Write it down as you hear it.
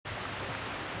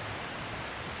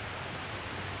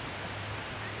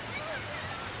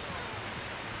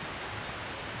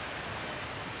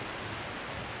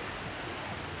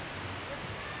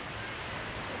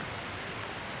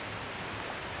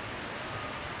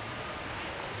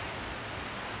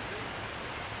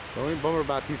The only bummer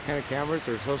about these kind of cameras,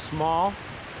 they're so small.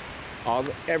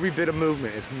 Every bit of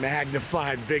movement is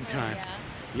magnified big time.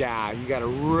 Yeah, you gotta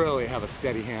really have a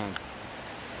steady hand.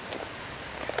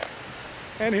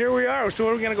 And here we are. So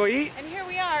what are we gonna go eat? And here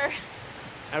we are.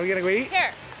 Are we gonna go eat?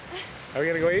 Here. Are we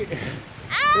gonna go eat?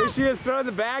 Ah! Here she is throwing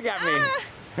the bag at me.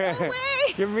 No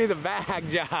way. Give me the bag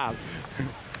job.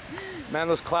 Man,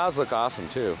 those clouds look awesome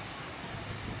too.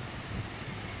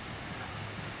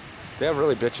 They have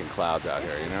really bitching clouds out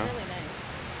here, you know? Really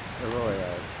nice. They're really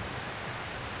nice.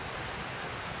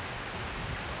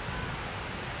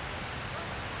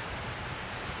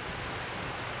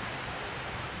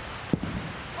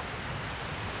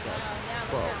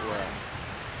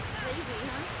 Crazy,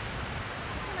 huh?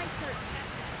 Look at my shirt.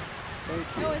 Thank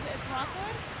you. Oh, is it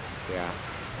rockwood? Yeah.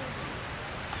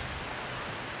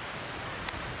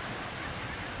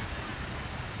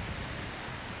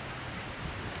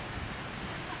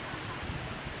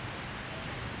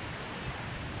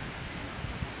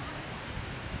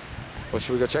 Well,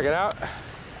 should we go check it out?